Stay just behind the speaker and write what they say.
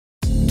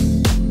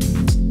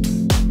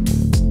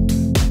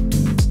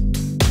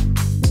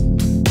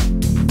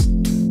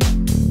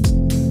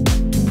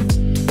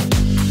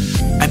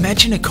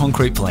Imagine a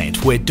concrete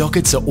plant where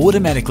dockets are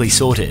automatically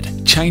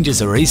sorted, changes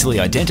are easily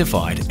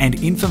identified,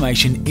 and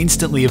information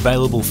instantly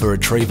available for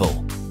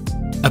retrieval.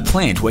 A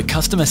plant where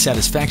customer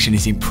satisfaction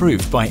is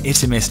improved by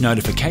SMS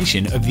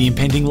notification of the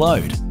impending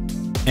load.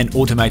 An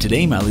automated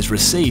email is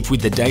received with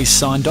the day's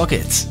signed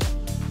dockets.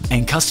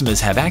 And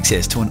customers have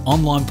access to an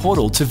online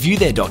portal to view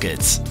their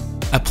dockets.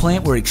 A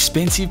plant where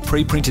expensive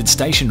pre-printed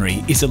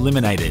stationery is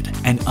eliminated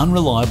and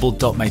unreliable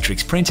dot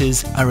matrix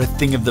printers are a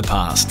thing of the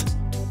past.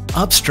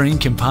 Upstream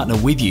can partner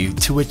with you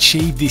to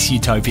achieve this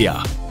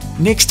utopia.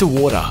 Next to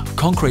water,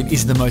 concrete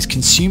is the most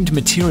consumed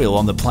material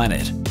on the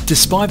planet.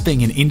 Despite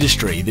being an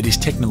industry that is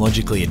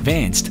technologically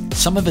advanced,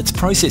 some of its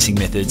processing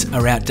methods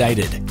are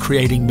outdated,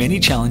 creating many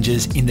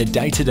challenges in the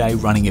day-to-day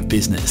running of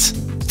business.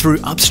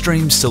 Through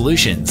Upstream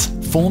solutions,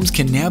 forms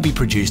can now be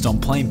produced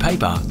on plain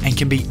paper and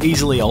can be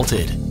easily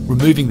altered,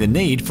 removing the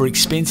need for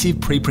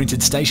expensive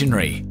pre-printed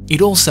stationery.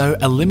 It also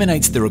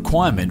eliminates the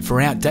requirement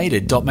for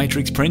outdated dot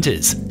matrix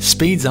printers,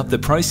 speeds up the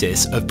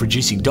process of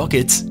producing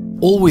dockets,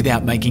 all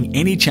without making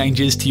any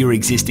changes to your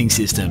existing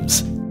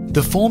systems.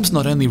 The forms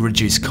not only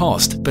reduce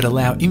cost, but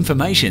allow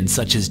information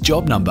such as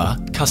job number,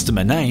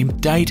 customer name,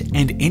 date,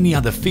 and any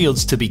other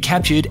fields to be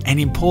captured and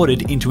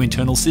imported into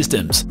internal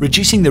systems,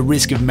 reducing the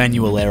risk of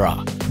manual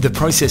error. The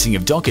processing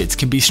of dockets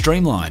can be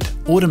streamlined,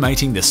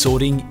 automating the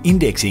sorting,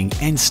 indexing,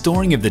 and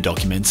storing of the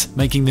documents,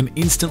 making them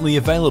instantly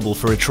available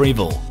for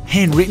retrieval.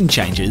 Handwritten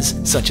changes,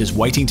 such as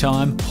waiting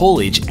time,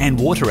 haulage, and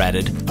water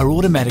added, are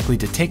automatically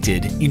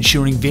detected,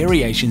 ensuring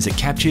variations are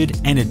captured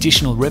and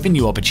additional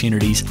revenue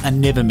opportunities are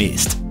never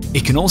missed.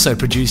 It can also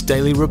produce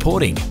daily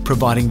reporting,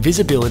 providing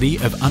visibility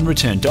of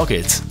unreturned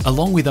dockets,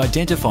 along with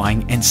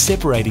identifying and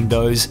separating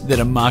those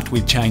that are marked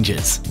with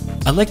changes.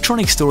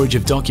 Electronic storage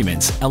of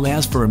documents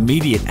allows for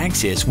immediate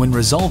access when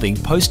resolving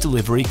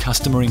post-delivery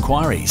customer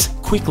inquiries,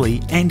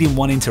 quickly and in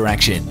one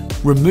interaction,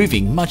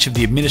 removing much of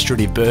the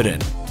administrative burden.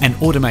 An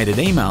automated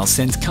email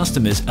sends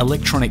customers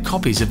electronic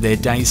copies of their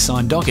day's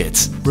signed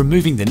dockets,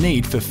 removing the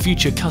need for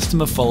future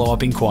customer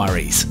follow-up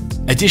inquiries.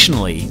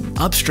 Additionally,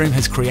 Upstream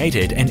has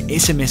created an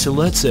SMS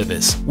alert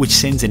service, which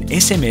sends an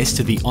SMS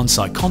to the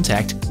on-site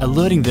contact,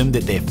 alerting them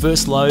that their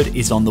first load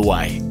is on the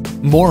way.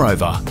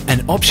 Moreover,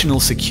 an optional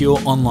secure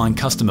online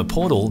customer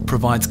portal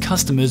provides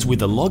customers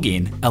with a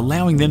login,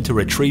 allowing them to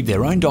retrieve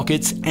their own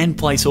dockets and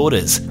place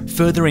orders,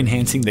 further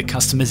enhancing the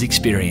customer's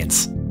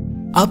experience.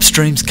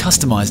 Upstream's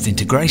customized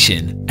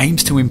integration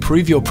aims to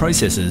improve your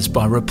processes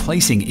by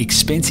replacing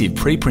expensive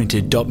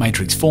pre-printed dot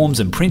matrix forms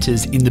and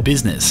printers in the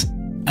business,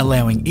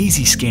 allowing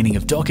easy scanning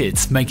of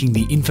dockets, making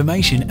the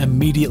information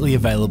immediately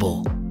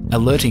available,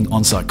 alerting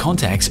on-site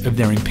contacts of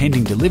their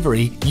impending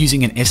delivery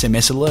using an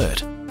SMS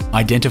alert,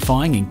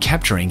 identifying and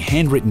capturing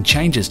handwritten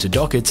changes to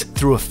dockets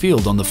through a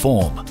field on the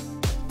form,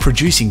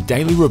 producing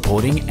daily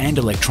reporting and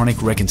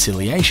electronic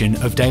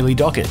reconciliation of daily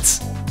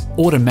dockets,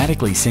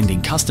 automatically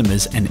sending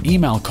customers an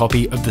email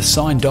copy of the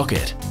signed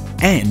docket,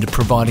 and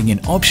providing an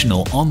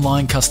optional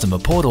online customer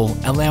portal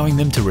allowing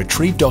them to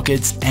retrieve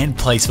dockets and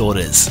place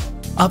orders.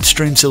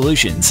 Upstream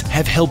solutions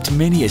have helped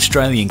many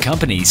Australian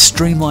companies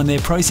streamline their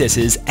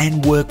processes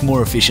and work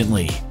more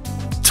efficiently.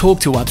 Talk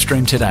to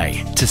Upstream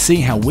today to see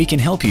how we can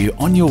help you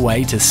on your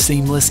way to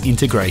seamless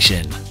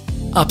integration.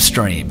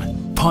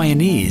 Upstream,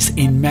 pioneers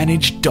in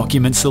managed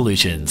document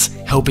solutions,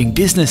 helping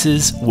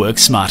businesses work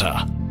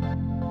smarter.